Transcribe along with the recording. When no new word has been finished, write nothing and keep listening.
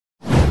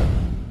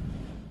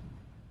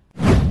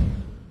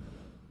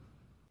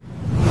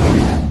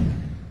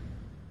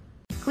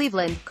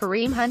Cleveland,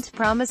 Kareem Hunt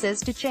promises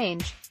to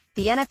change.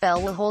 The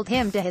NFL will hold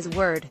him to his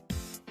word.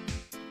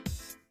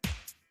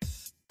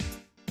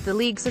 The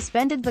league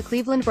suspended the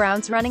Cleveland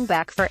Browns running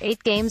back for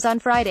 8 games on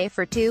Friday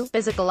for 2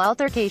 physical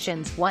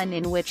altercations, one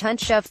in which Hunt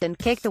shoved and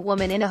kicked a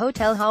woman in a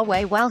hotel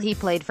hallway while he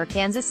played for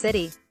Kansas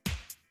City.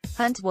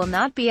 Hunt will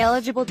not be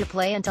eligible to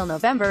play until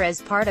November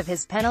as part of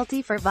his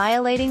penalty for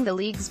violating the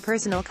league's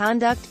personal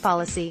conduct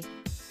policy.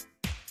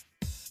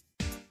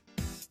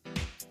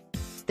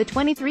 The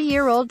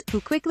 23-year-old,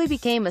 who quickly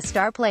became a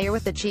star player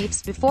with the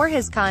Chiefs before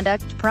his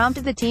conduct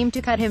prompted the team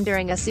to cut him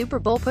during a Super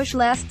Bowl push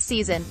last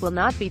season, will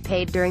not be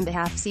paid during the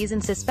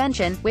half-season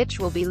suspension, which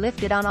will be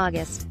lifted on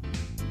August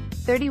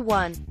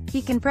 31.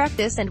 He can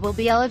practice and will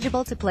be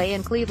eligible to play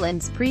in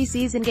Cleveland's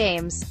preseason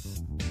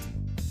games.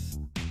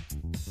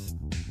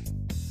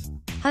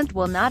 Hunt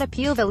will not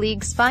appeal the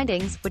league's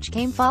findings, which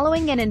came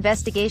following an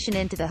investigation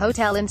into the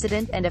hotel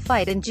incident and a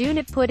fight in June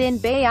it put in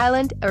Bay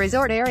Island, a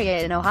resort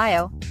area in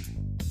Ohio.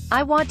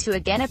 "I want to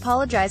again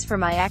apologize for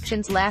my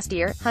actions last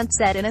year," Hunt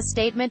said in a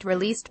statement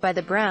released by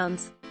the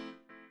Browns.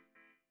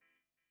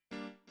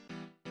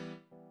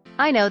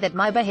 "I know that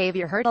my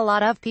behavior hurt a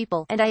lot of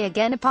people, and I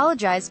again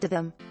apologize to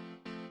them.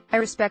 I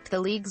respect the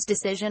league's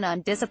decision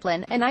on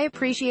discipline, and I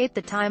appreciate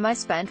the time I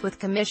spent with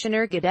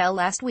Commissioner Goodell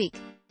last week.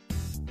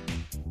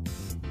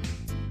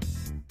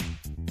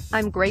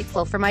 I'm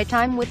grateful for my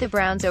time with the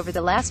Browns over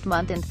the last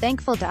month and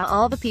thankful to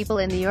all the people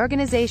in the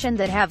organization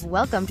that have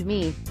welcomed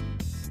me.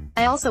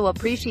 I also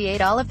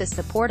appreciate all of the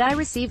support I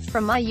received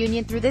from my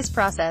union through this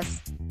process.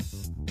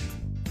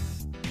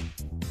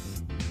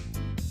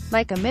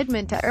 My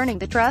commitment to earning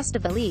the trust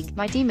of the league,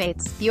 my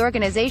teammates, the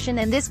organization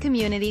and this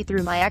community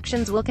through my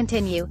actions will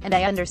continue, and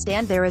I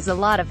understand there is a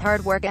lot of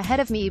hard work ahead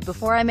of me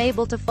before I'm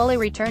able to fully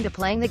return to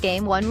playing the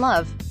game one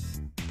love."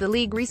 The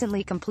league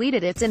recently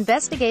completed its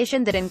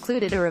investigation that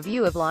included a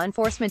review of law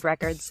enforcement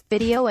records,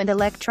 video and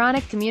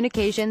electronic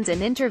communications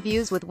and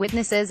interviews with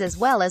witnesses as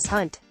well as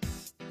Hunt.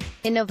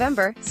 In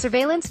November,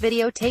 surveillance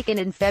video taken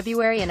in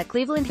February in a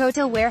Cleveland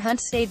hotel where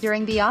Hunt stayed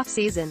during the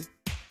off-season.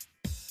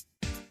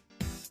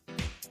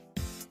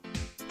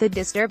 The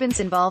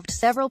disturbance involved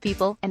several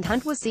people, and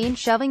Hunt was seen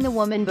shoving the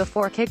woman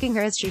before kicking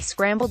her as she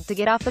scrambled to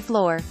get off the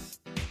floor.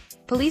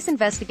 Police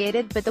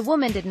investigated, but the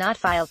woman did not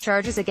file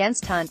charges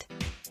against Hunt.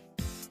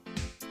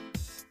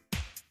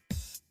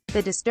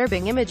 The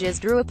disturbing images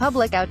drew a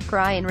public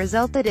outcry and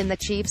resulted in the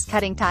Chiefs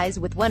cutting ties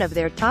with one of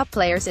their top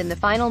players in the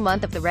final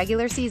month of the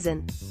regular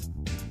season.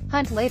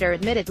 Hunt later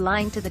admitted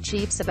lying to the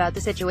Chiefs about the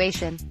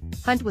situation.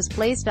 Hunt was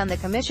placed on the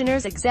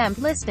commissioner's exempt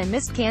list and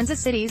missed Kansas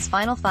City's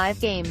final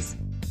 5 games.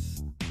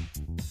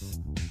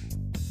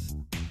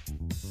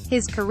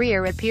 His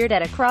career appeared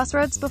at a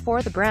crossroads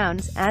before the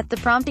Browns, at the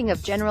prompting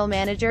of general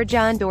manager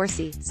John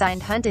Dorsey,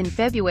 signed Hunt in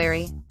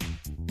February.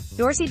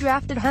 Dorsey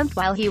drafted Hunt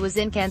while he was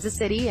in Kansas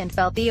City and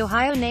felt the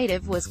Ohio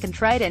native was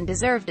contrite and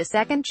deserved a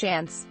second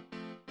chance.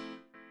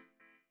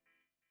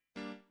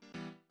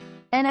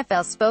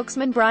 NFL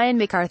spokesman Brian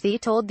McCarthy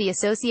told the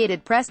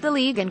Associated Press the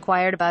league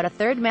inquired about a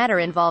third matter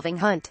involving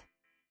Hunt.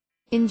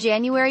 In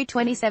January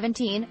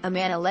 2017, a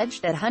man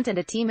alleged that Hunt and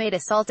a teammate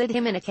assaulted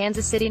him in a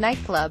Kansas City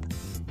nightclub.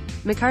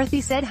 McCarthy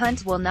said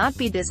Hunt will not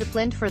be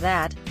disciplined for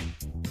that.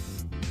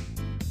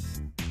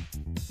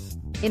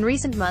 In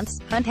recent months,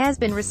 Hunt has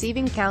been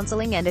receiving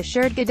counseling and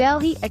assured Goodell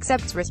he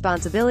accepts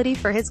responsibility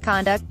for his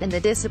conduct and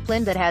the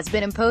discipline that has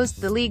been imposed,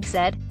 the league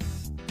said.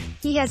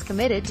 He has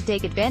committed to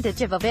take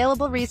advantage of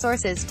available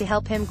resources to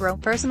help him grow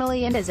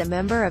personally and as a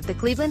member of the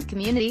Cleveland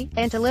community,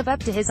 and to live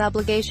up to his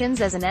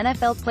obligations as an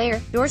NFL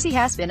player. Dorsey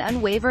has been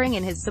unwavering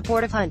in his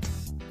support of Hunt.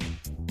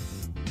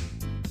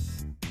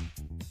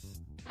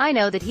 "I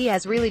know that he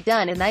has really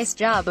done a nice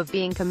job of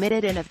being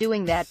committed and of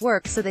doing that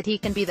work so that he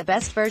can be the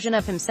best version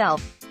of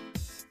himself,"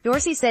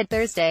 Dorsey said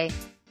Thursday.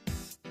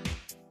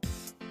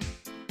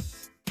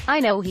 "I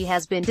know he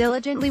has been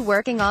diligently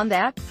working on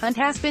that." Hunt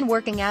has been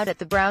working out at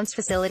the Browns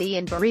facility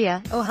in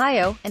Berea,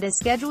 Ohio, and is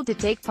scheduled to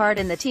take part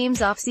in the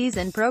team's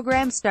off-season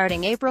program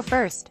starting April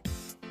 1.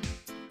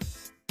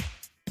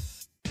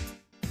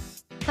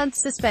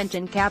 Hunt's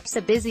suspension caps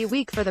a busy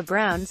week for the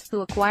Browns,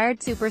 who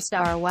acquired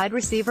superstar wide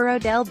receiver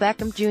Odell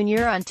Beckham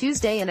Jr. on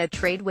Tuesday in a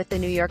trade with the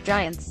New York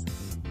Giants.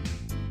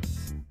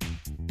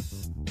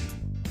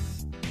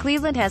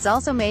 Cleveland has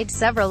also made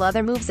several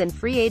other moves in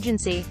free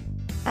agency.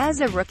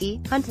 As a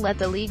rookie, Hunt led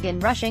the league in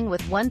rushing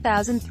with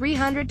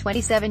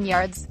 1,327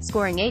 yards,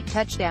 scoring 8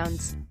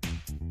 touchdowns.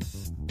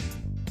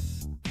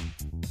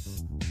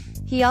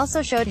 He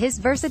also showed his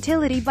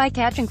versatility by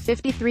catching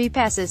 53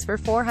 passes for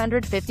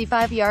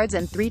 455 yards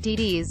and 3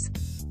 TDs.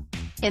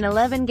 In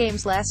 11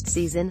 games last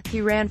season, he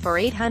ran for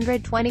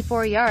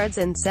 824 yards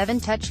and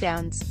 7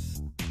 touchdowns.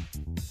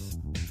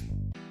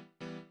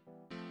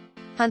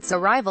 Hunt's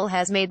arrival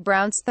has made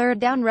Browns'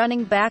 third-down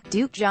running back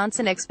Duke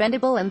Johnson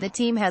expendable and the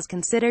team has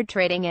considered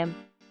trading him.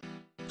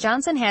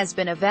 Johnson has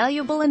been a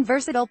valuable and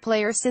versatile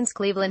player since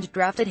Cleveland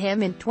drafted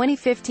him in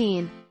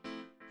 2015.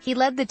 He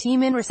led the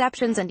team in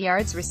receptions and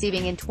yards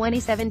receiving in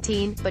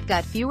 2017, but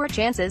got fewer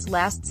chances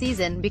last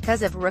season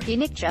because of rookie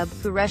Nick Chubb,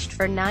 who rushed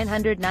for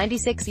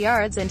 996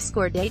 yards and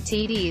scored 8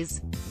 TDs.